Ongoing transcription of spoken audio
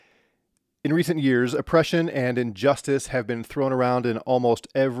In recent years, oppression and injustice have been thrown around in almost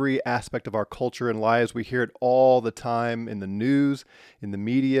every aspect of our culture and lives. We hear it all the time in the news, in the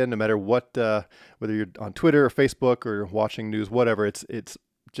media, no matter what, whether you're on Twitter or Facebook or watching news, whatever. It's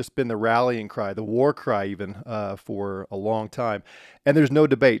just been the rallying cry, the war cry, even for a long time. And there's no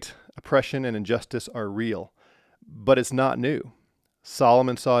debate. Oppression and injustice are real, but it's not new.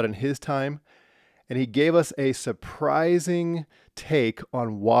 Solomon saw it in his time, and he gave us a surprising take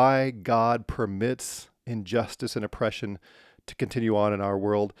on why God permits injustice and oppression to continue on in our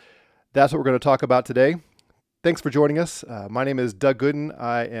world. That's what we're going to talk about today. Thanks for joining us. My name is Doug Gooden.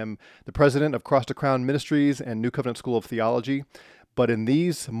 I am the president of Cross to Crown Ministries and New Covenant School of Theology. But in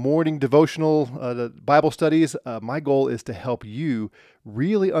these morning devotional Bible studies, my goal is to help you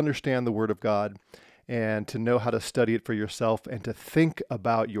really understand the Word of God and to know how to study it for yourself and to think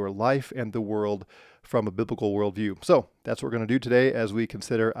about your life and the world from a biblical worldview. So that's what we're going to do today as we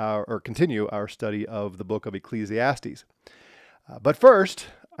continue our study of the book of Ecclesiastes. But first,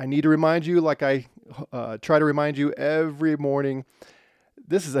 I need to remind you, like I try to remind you every morning,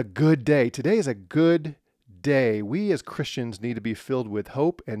 this is a good day. Today is a good day. We as Christians need to be filled with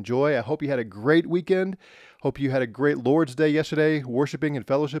hope and joy. I hope you had a great weekend. Hope you had a great Lord's Day yesterday, worshiping and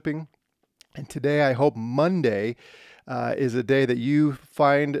fellowshipping. And today, I hope Monday is a day that you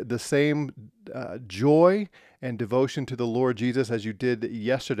find the same joy and devotion to the Lord Jesus as you did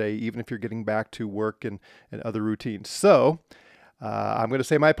yesterday, even if you're getting back to work and other routines. So I'm going to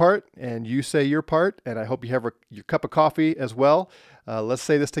say my part, and you say your part, and I hope you have your cup of coffee as well. Let's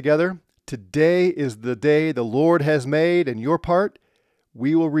say this together. Today is the day the Lord has made, and your part,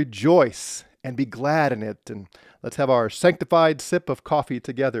 we will rejoice and be glad in it. And let's have our sanctified sip of coffee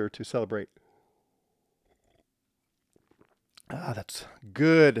together to celebrate. That's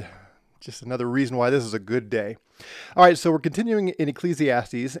good. Just another reason why this is a good day. All right, so we're continuing in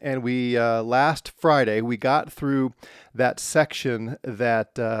Ecclesiastes, and we last Friday we got through that section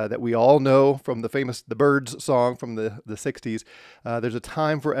that we all know from the Byrds song from the 60s. There's a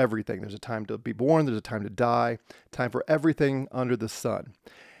time for everything. There's a time to be born. There's a time to die. Time for everything under the sun.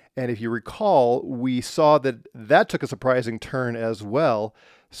 And if you recall, we saw that took a surprising turn as well.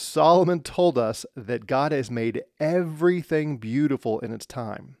 Solomon told us that God has made everything beautiful in its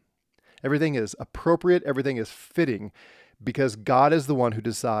time. Everything is appropriate, everything is fitting, because God is the one who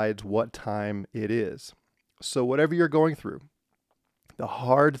decides what time it is. So whatever you're going through, the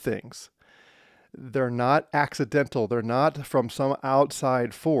hard things, they're not accidental, they're not from some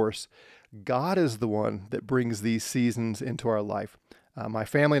outside force. God is the one that brings these seasons into our life. My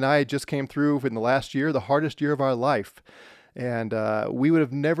family and I just came through in the last year, the hardest year of our life. And we would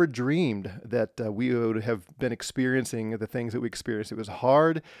have never dreamed that we would have been experiencing the things that we experienced. It was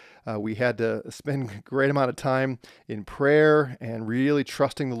hard. We had to spend a great amount of time in prayer and really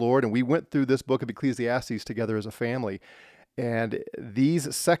trusting the Lord. And we went through this book of Ecclesiastes together as a family. And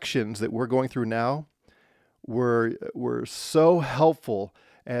these sections that we're going through now were so helpful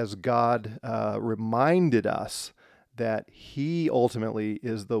as God reminded us that He ultimately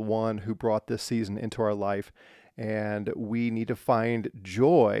is the one who brought this season into our life. And we need to find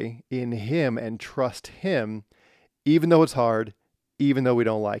joy in Him and trust Him, even though it's hard, even though we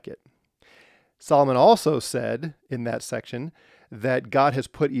don't like it. Solomon also said in that section that God has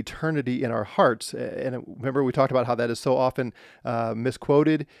put eternity in our hearts. And remember, we talked about how that is so often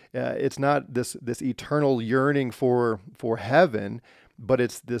misquoted. It's not this eternal yearning for heaven, but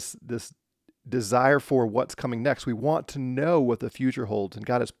it's this desire for what's coming next. We want to know what the future holds, and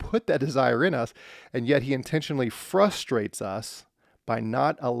God has put that desire in us, and yet He intentionally frustrates us by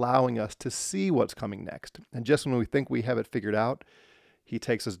not allowing us to see what's coming next. And just when we think we have it figured out, He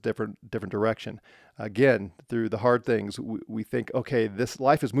takes us a different direction. Again, through the hard things, we think, okay, this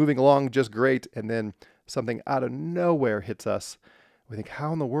life is moving along just great, and then something out of nowhere hits us. We think,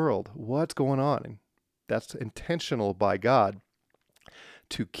 how in the world? What's going on? And that's intentional by God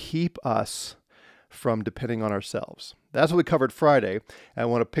to keep us from depending on ourselves. That's what we covered Friday. I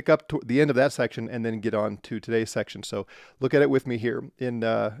want to pick up to the end of that section and then get on to today's section. So look at it with me here in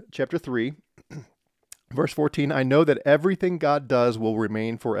chapter 3, verse 14. I know that everything God does will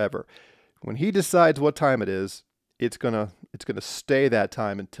remain forever. When He decides what time it is, it's gonna stay that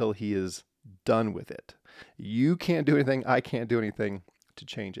time until He is done with it. You can't do anything. I can't do anything to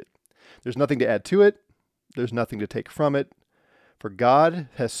change it. There's nothing to add to it. There's nothing to take from it. For God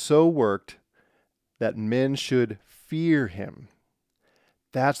has so worked that men should fear Him.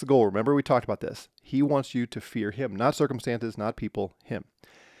 That's the goal. Remember, we talked about this. He wants you to fear Him, not circumstances, not people, Him.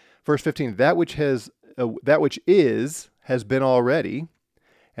 Verse 15, that which is has been already,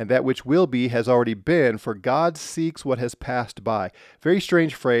 and that which will be has already been, for God seeks what has passed by. Very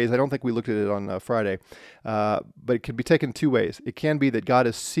strange phrase. I don't think we looked at it on Friday, but it can be taken two ways. It can be that God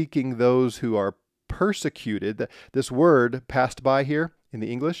is seeking those who are persecuted. This word passed by here in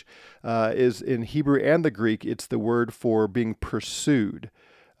the English is in Hebrew and the Greek. It's the word for being pursued.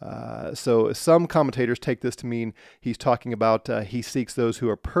 So some commentators take this to mean he's talking about he seeks those who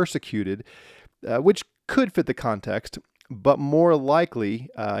are persecuted, which could fit the context, but more likely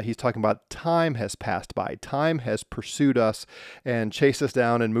he's talking about time has passed by. Time has pursued us and chased us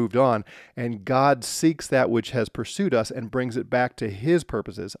down and moved on, and God seeks that which has pursued us and brings it back to his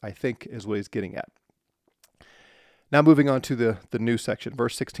purposes, I think is what he's getting at. Now moving on to the new section,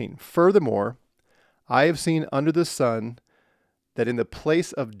 verse 16. Furthermore, I have seen under the sun that in the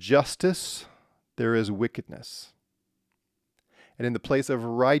place of justice there is wickedness, and in the place of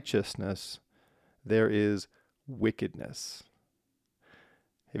righteousness there is wickedness.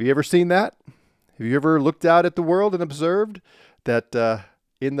 Have you ever seen that? Have you ever looked out at the world and observed that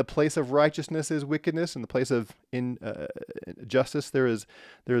in the place of righteousness is wickedness, in the place of justice there is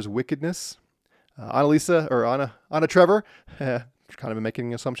wickedness? Anna Trevor, kind of making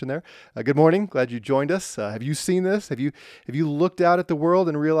an assumption there. Good morning. Glad you joined us. Have you seen this? Have you looked out at the world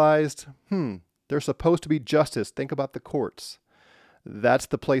and realized, there's supposed to be justice? Think about the courts. That's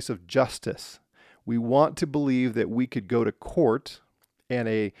the place of justice. We want to believe that we could go to court and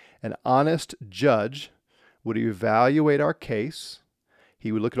an honest judge would evaluate our case.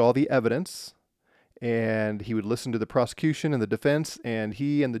 He would look at all the evidence, and he would listen to the prosecution and the defense, and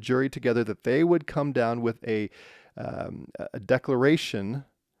he and the jury together, that they would come down with a declaration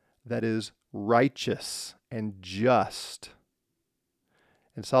that is righteous and just.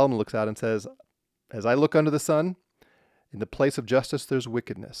 And Solomon looks out and says, as I look under the sun, in the place of justice, there's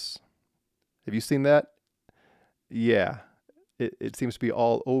wickedness. Have you seen that? Yeah. It seems to be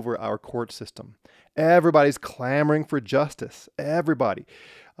all over our court system. Everybody's clamoring for justice. Everybody.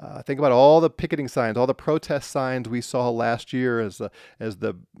 Think about all the picketing signs, all the protest signs we saw last year as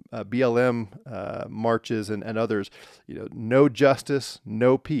the BLM marches and others. No justice,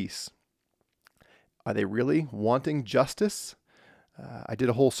 no peace. Are they really wanting justice? I did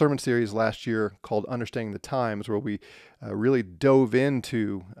a whole sermon series last year called Understanding the Times, where we really dove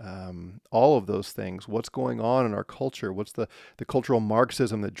into all of those things. What's going on in our culture? What's the cultural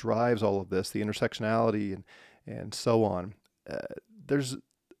Marxism that drives all of this, the intersectionality and so on.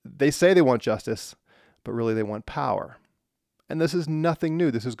 They say they want justice, but really they want power. And this is nothing new.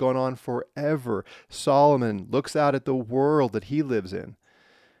 This has gone on forever. Solomon looks out at the world that he lives in.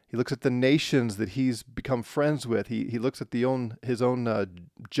 He looks at the nations that he's become friends with. He looks at his own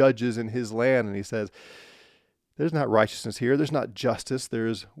judges in his land, and he says, there's not righteousness here. There's not justice.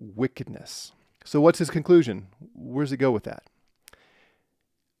 There's wickedness. So what's his conclusion? Where does he go with that?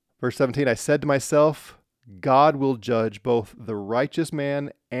 Verse 17, I said to myself, God will judge both the righteous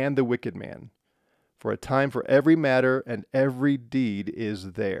man and the wicked man, for a time for every matter and every deed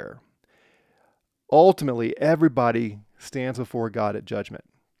is there. Ultimately, everybody stands before God at judgment.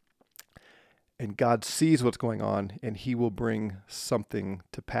 And God sees what's going on, and he will bring something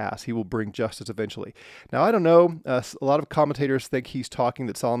to pass. He will bring justice eventually. Now, I don't know. A lot of commentators think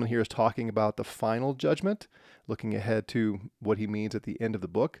that Solomon here is talking about the final judgment, looking ahead to what he means at the end of the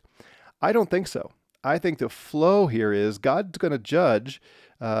book. I don't think so. I think the flow here is God's going to judge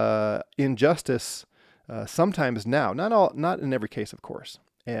injustice sometimes now. Not in every case, of course.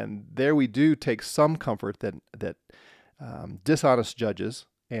 And there we do take some comfort that dishonest judges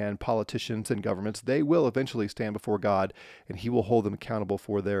and politicians and governments, they will eventually stand before God, and he will hold them accountable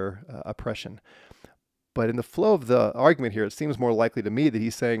for their oppression. But in the flow of the argument here, it seems more likely to me that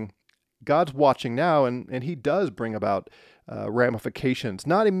he's saying God's watching now, and he does bring about ramifications,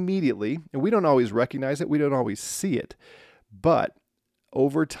 not immediately, and we don't always recognize it, we don't always see it, but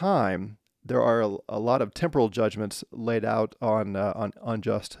over time, there are a lot of temporal judgments laid out on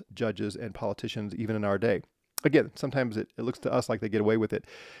unjust judges and politicians, even in our day. Again, sometimes it looks to us like they get away with it,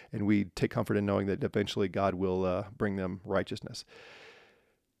 and we take comfort in knowing that eventually God will bring them righteousness.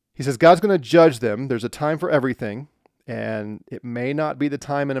 He says God's going to judge them. There's a time for everything, and it may not be the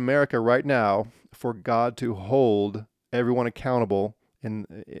time in America right now for God to hold everyone accountable in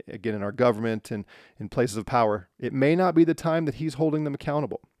our government and in places of power. It may not be the time that he's holding them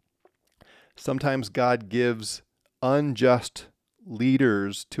accountable. Sometimes God gives unjust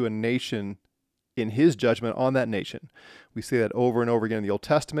leaders to a nation in his judgment on that nation. We see that over and over again in the Old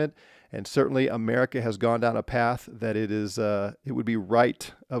Testament, and certainly America has gone down a path that it would be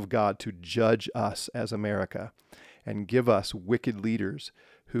right of God to judge us as America and give us wicked leaders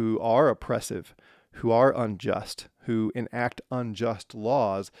who are oppressive, who are unjust, who enact unjust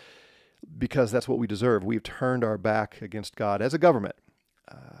laws because that's what we deserve. We've turned our back against God as a government.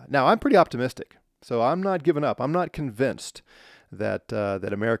 Now, I'm pretty optimistic, so I'm not giving up. I'm not convinced that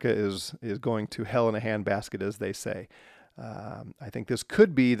America is going to hell in a handbasket, as they say. I think this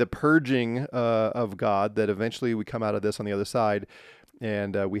could be the purging of God, that eventually we come out of this on the other side,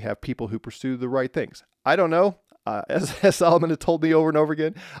 and we have people who pursue the right things. I don't know. As Solomon has told me over and over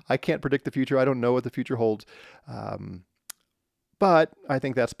again, I can't predict the future. I don't know what the future holds. But I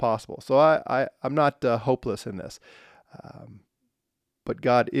think that's possible. So I'm not hopeless in this. But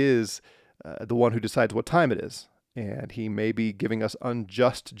God is the one who decides what time it is. And he may be giving us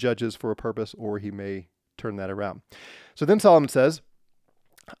unjust judges for a purpose, or he may turn that around. So then Solomon says,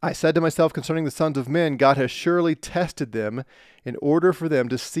 I said to myself concerning the sons of men, God has surely tested them in order for them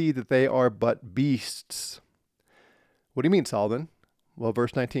to see that they are but beasts. What do you mean, Solomon? Well,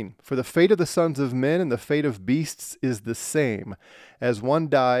 verse 19, for the fate of the sons of men and the fate of beasts is the same. As one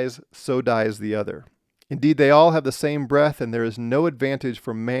dies, so dies the other. Indeed, they all have the same breath, and there is no advantage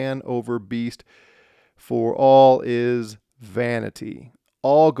for man over beast, for all is vanity.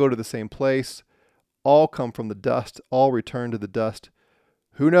 All go to the same place. All come from the dust. All return to the dust.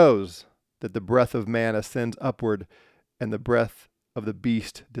 Who knows that the breath of man ascends upward, and the breath of the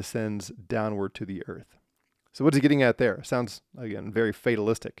beast descends downward to the earth? So what's he getting at there? Sounds, again, very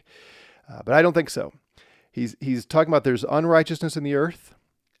fatalistic. But I don't think so. He's talking about there's unrighteousness in the earth,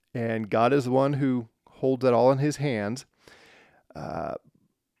 and God is the one who holds it all in his hands.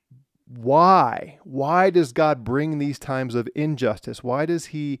 Why? Why does God bring these times of injustice? Why does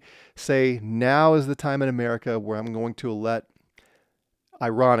he say, now is the time in America where I'm going to let,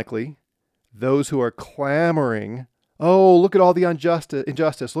 ironically, those who are clamoring, oh, look at all the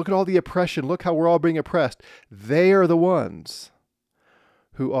injustice. Look at all the oppression. Look how we're all being oppressed. They are the ones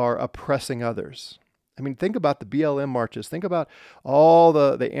who are oppressing others. I mean, think about the BLM marches. Think about all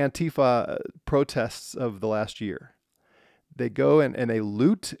the Antifa protests of the last year. They go and they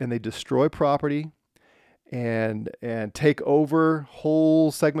loot and they destroy property and take over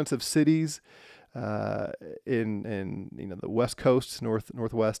whole segments of cities in the West Coast,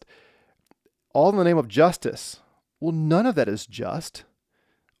 Northwest, all in the name of justice. Well, none of that is just.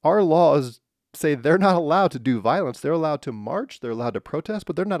 Our laws say they're not allowed to do violence. They're allowed to march. They're allowed to protest,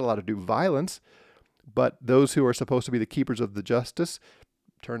 but they're not allowed to do violence. But those who are supposed to be the keepers of the justice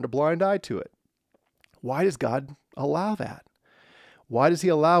turned a blind eye to it. Why does God allow that? Why does he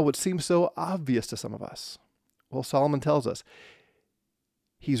allow what seems so obvious to some of us? Well, Solomon tells us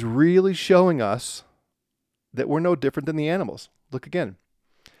he's really showing us that we're no different than the animals. Look again.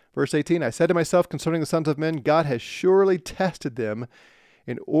 Verse 18, I said to myself concerning the sons of men, God has surely tested them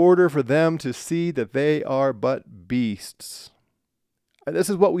in order for them to see that they are but beasts. And this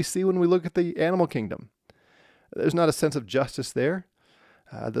is what we see when we look at the animal kingdom. There's not a sense of justice there.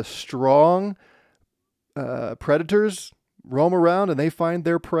 The strong predators roam around and they find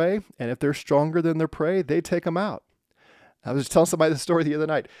their prey. And if they're stronger than their prey, they take them out. I was telling somebody this story the other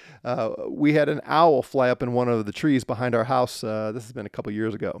night. We had an owl fly up in one of the trees behind our house. This has been a couple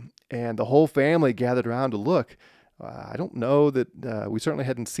years ago. And the whole family gathered around to look. I don't know that we certainly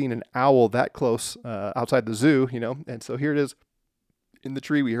hadn't seen an owl that close outside the zoo, And so here it is in the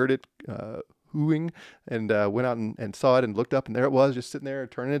tree. We heard it hooing and went out and saw it and looked up. And there it was, just sitting there,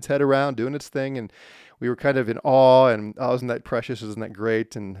 turning its head around, doing its thing. And we were kind of in awe. And, oh, isn't that precious? Isn't that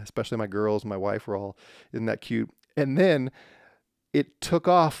great? And especially my girls and my wife were all, isn't that cute? And then it took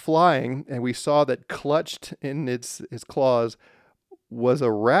off flying, and we saw that clutched in its claws was a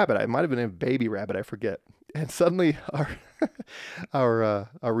rabbit. It might have been a baby rabbit, I forget. And suddenly our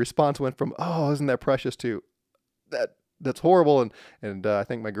response went from, oh, isn't that precious, to that's horrible. And I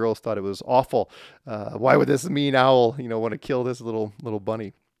think my girls thought it was awful. Why would this mean owl, want to kill this little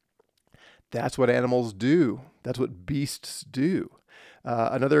bunny? That's what animals do. That's what beasts do.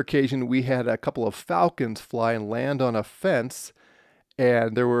 Another occasion, we had a couple of falcons fly and land on a fence,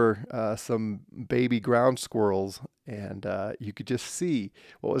 and there were some baby ground squirrels, and you could just see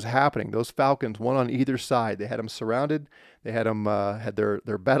what was happening. Those falcons, one on either side, they had them surrounded. They had them had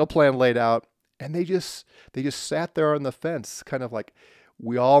their battle plan laid out, and they just sat there on the fence, kind of like,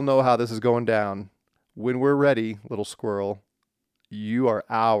 we all know how this is going down. When we're ready, little squirrel, you are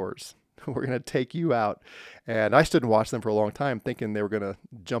ours. We're going to take you out. And I stood and watched them for a long time, thinking they were going to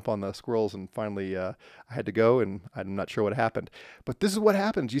jump on the squirrels. And finally, I had to go, and I'm not sure what happened. But this is what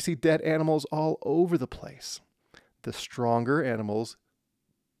happens. You see dead animals all over the place. The stronger animals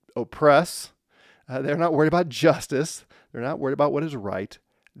oppress. They're not worried about justice. They're not worried about what is right.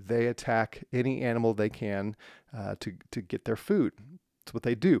 They attack any animal they can to get their food. That's what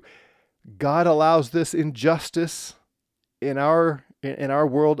they do. God allows this injustice in our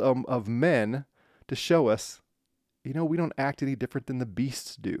world of men to show us, we don't act any different than the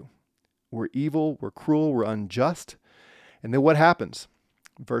beasts do. We're evil, we're cruel, we're unjust. And then what happens?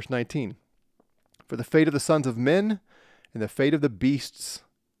 Verse 19. For the fate of the sons of men and the fate of the beasts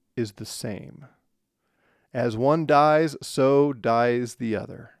is the same. As one dies, so dies the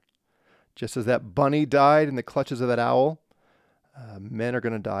other. Just as that bunny died in the clutches of that owl, men are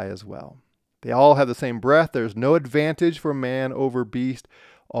going to die as well. They all have the same breath. There's no advantage for man over beast.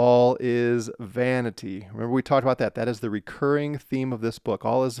 All is vanity. Remember, we talked about that. That is the recurring theme of this book.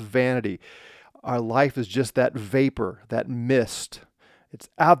 All is vanity. Our life is just that vapor, that mist. It's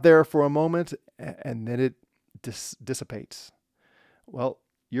out there for a moment, and then it dissipates. Well,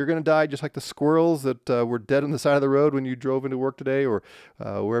 you're going to die just like the squirrels that were dead on the side of the road when you drove into work today, or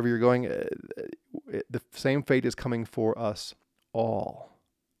wherever you're going. The same fate is coming for us all.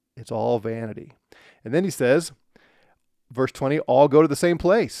 It's all vanity. And then he says, verse 20, all go to the same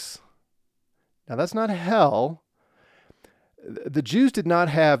place. Now that's not hell. The Jews did not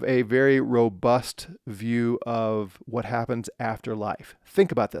have a very robust view of what happens after life.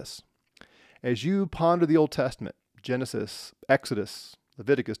 Think about this. As you ponder the Old Testament, Genesis, Exodus,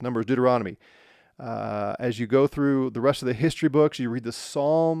 Leviticus, Numbers, Deuteronomy, as you go through the rest of the history books, you read the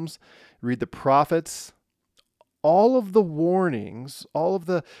Psalms, you read the prophets, all of the warnings, all of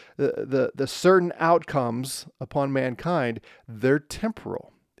the certain outcomes upon mankind, they're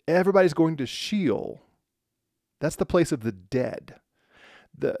temporal. Everybody's going to Sheol. That's the place of the dead.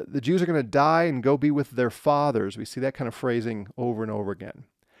 The Jews are going to die and go be with their fathers. We see that kind of phrasing over and over again.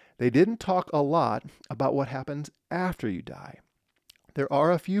 They didn't talk a lot about what happens after you die. There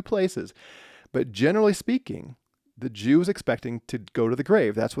are a few places, but generally speaking, the Jew was expecting to go to the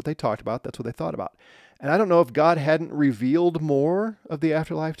grave. That's what they talked about. That's what they thought about. And I don't know if God hadn't revealed more of the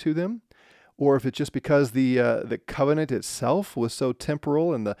afterlife to them, or if it's just because the covenant itself was so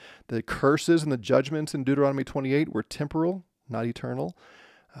temporal, and the curses and the judgments in Deuteronomy 28 were temporal, not eternal,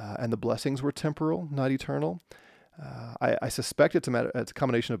 and the blessings were temporal, not eternal. I suspect it's a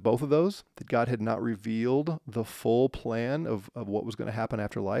combination of both of those, that God had not revealed the full plan of what was going to happen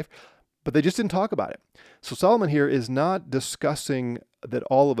after life, but they just didn't talk about it. So Solomon here is not discussing that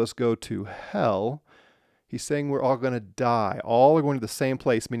all of us go to hell. He's saying we're all going to die. All are going to the same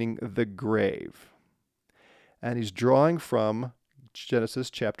place, meaning the grave. And he's drawing from Genesis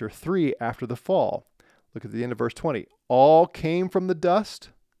chapter 3 after the fall. Look at the end of verse 20. All came from the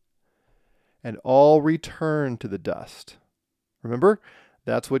dust, and all return to the dust. Remember,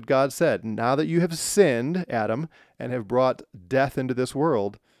 that's what God said. Now that you have sinned, Adam, and have brought death into this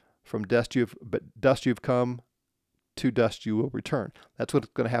world, from dust you've come, to dust you will return. That's what's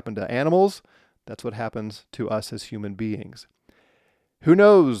going to happen to animals. That's what happens to us as human beings. Who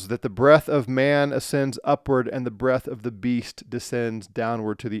knows that the breath of man ascends upward and the breath of the beast descends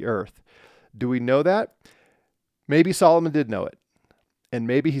downward to the earth? Do we know that? Maybe Solomon did know it. And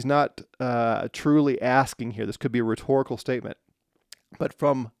maybe he's not truly asking here. This could be a rhetorical statement. But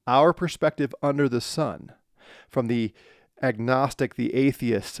from our perspective under the sun, from the agnostic, the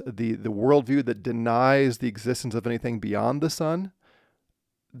atheist, the worldview that denies the existence of anything beyond the sun,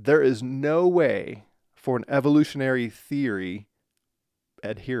 there is no way for an evolutionary theory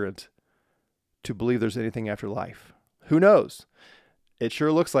adherent to believe there's anything after life. Who knows? It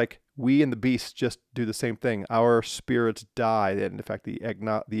sure looks like we and the beasts just do the same thing. Our spirits die. And in fact,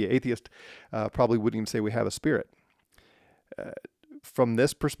 the atheist probably wouldn't even say we have a spirit. From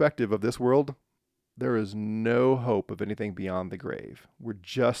this perspective of this world, there is no hope of anything beyond the grave. We're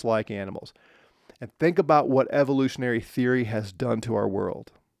just like animals. And think about what evolutionary theory has done to our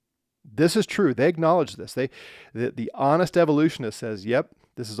world. This is true. They acknowledge this. The honest evolutionist says, yep,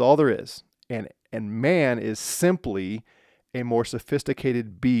 this is all there is. And man is simply a more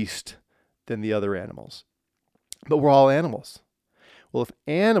sophisticated beast than the other animals. But we're all animals. Well, if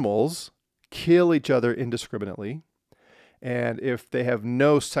animals kill each other indiscriminately, and if they have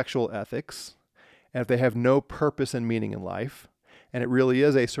no sexual ethics, and if they have no purpose and meaning in life, and it really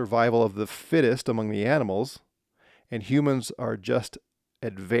is a survival of the fittest among the animals, and humans are just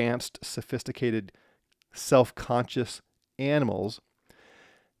advanced, sophisticated, self-conscious animals,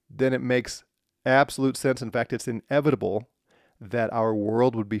 then it makes absolute sense. In fact, it's inevitable that our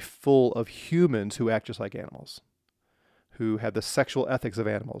world would be full of humans who act just like animals, who have the sexual ethics of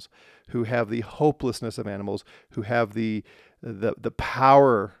animals, who have the hopelessness of animals, who have the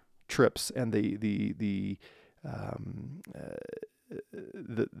power trips and the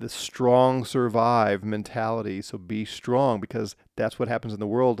strong survive mentality. So be strong, because that's what happens in the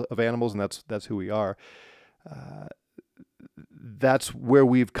world of animals, and that's who we are. that's where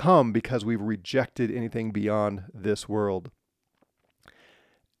we've come because we've rejected anything beyond this world.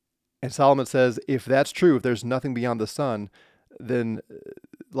 And Solomon says, if that's true, if there's nothing beyond the sun, then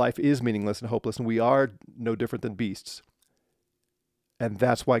life is meaningless and hopeless, and we are no different than beasts. And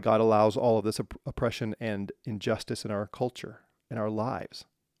that's why God allows all of this oppression and injustice in our culture, in our lives.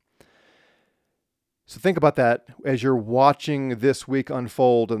 So think about that as you're watching this week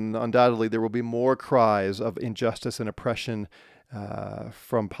unfold, and undoubtedly there will be more cries of injustice and oppression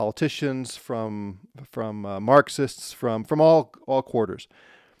from politicians, from Marxists, from all quarters.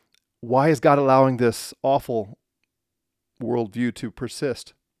 Why is God allowing this awful worldview to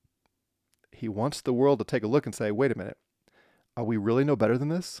persist? He wants the world to take a look and say, wait a minute, are we really no better than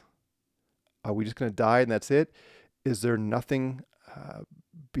this? Are we just going to die and that's it? Is there nothing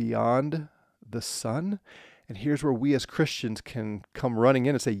beyond the sun? And here's where we as Christians can come running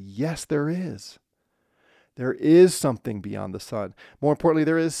in and say, yes, there is. There is something beyond the sun. More importantly,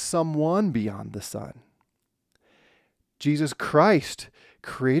 there is someone beyond the sun. Jesus Christ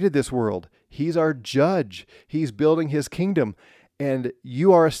created this world. He's our judge. He's building his kingdom. And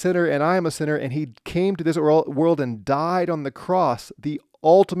you are a sinner and I am a sinner. And he came to this world and died on the cross, the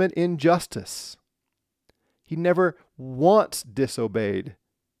ultimate injustice. He never once disobeyed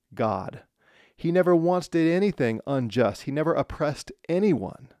God. He never once did anything unjust. He never oppressed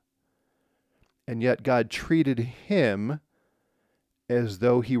anyone. And yet God treated him as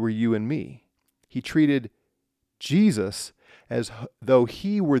though he were you and me. He treated Jesus as though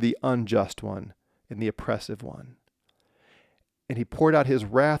he were the unjust one and the oppressive one. And he poured out his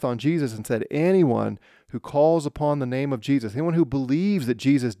wrath on Jesus and said, anyone who calls upon the name of Jesus, anyone who believes that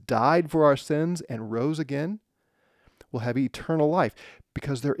Jesus died for our sins and rose again, will have eternal life,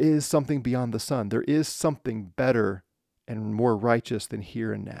 because there is something beyond the sun. There is something better and more righteous than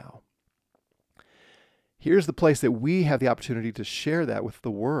here and now. Here's the place that we have the opportunity to share that with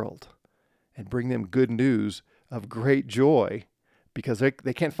the world and bring them good news of great joy, because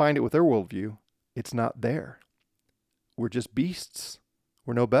they can't find it with their worldview. It's not there. We're just beasts.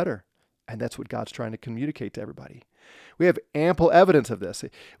 We're no better. And that's what God's trying to communicate to everybody. We have ample evidence of this.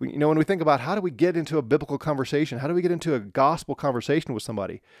 When we think about how do we get into a biblical conversation, how do we get into a gospel conversation with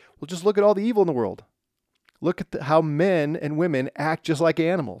somebody? Well, just look at all the evil in the world. Look at how men and women act just like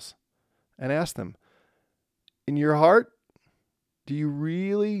animals, and ask them, in your heart, do you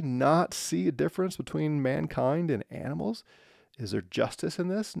really not see a difference between mankind and animals? Is there justice in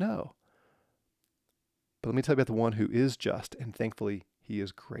this? No. But let me tell you about the one who is just, and thankfully he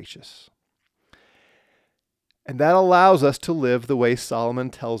is gracious. And that allows us to live the way Solomon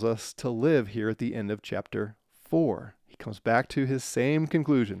tells us to live here at the end of chapter 4. He comes back to his same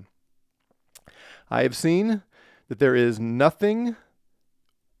conclusion. I have seen that there is nothing...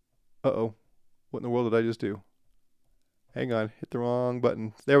 Uh-oh. What in the world did I just do? Hang on, hit the wrong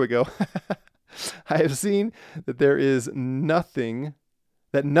button. There we go. I have seen that there is nothing,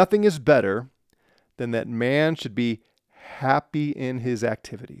 that nothing is better than that man should be happy in his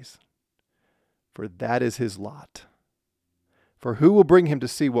activities, for that is his lot. For who will bring him to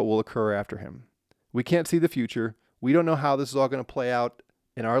see what will occur after him? We can't see the future. We don't know how this is all going to play out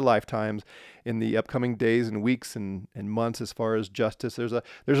in our lifetimes, in the upcoming days and weeks and months as far as justice. There's an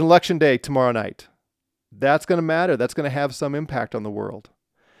election day tomorrow night. That's going to matter. That's going to have some impact on the world.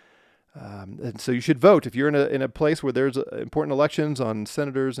 And so you should vote. If you're in a place where there's important elections on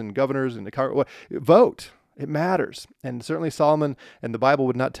senators and governors and vote. It matters. And certainly Solomon and the Bible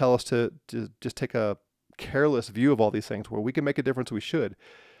would not tell us to just take a careless view of all these things. Where we can make a difference, we should.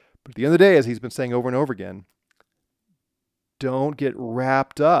 But at the end of the day, as he's been saying over and over again, don't get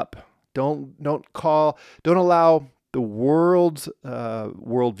wrapped up. Don't allow the world's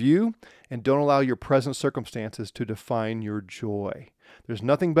worldview, and don't allow your present circumstances to define your joy. There's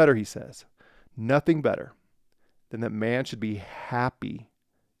nothing better, he says, nothing better than that man should be happy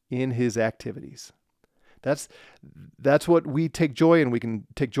in his activities. That's what we take joy in. We can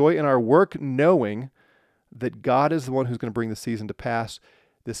take joy in our work, knowing that God is the one who's going to bring the season to pass.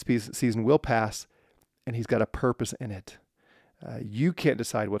 This season will pass, and he's got a purpose in it. You can't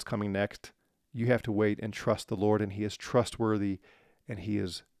decide what's coming next. You have to wait and trust the Lord, and he is trustworthy, and he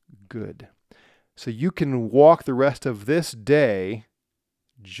is good. So you can walk the rest of this day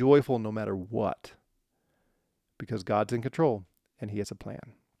joyful no matter what, because God's in control, and he has a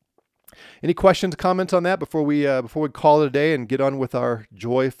plan. Any questions, comments on that before we call it a day and get on with our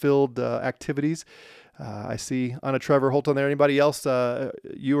joy-filled activities? I see Anna Trevor Holt on there. Anybody else,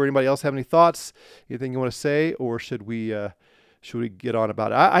 you or anybody else have any thoughts? Anything you want to say, or should we get on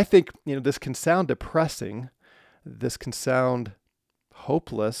about it? I think this can sound depressing. This can sound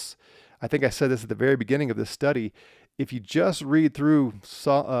hopeless. I think I said this at the very beginning of this study. if you just read through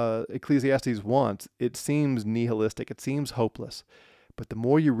Ecclesiastes once, it seems nihilistic. It seems hopeless. But the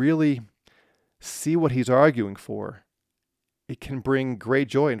more you really see what he's arguing for, it can bring great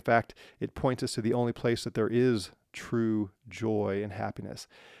joy. In fact, it points us to the only place that there is true joy and happiness.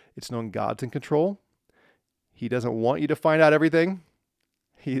 It's knowing God's in control. He doesn't want you to find out everything.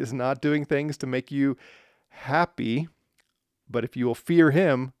 He is not doing things to make you happy. But if you will fear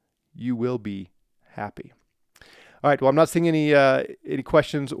him, you will be happy. All right, well, I'm not seeing any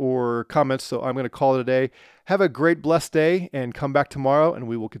questions or comments, so I'm going to call it a day. Have a great, blessed day, and come back tomorrow, and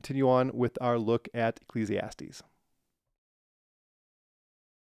we will continue on with our look at Ecclesiastes.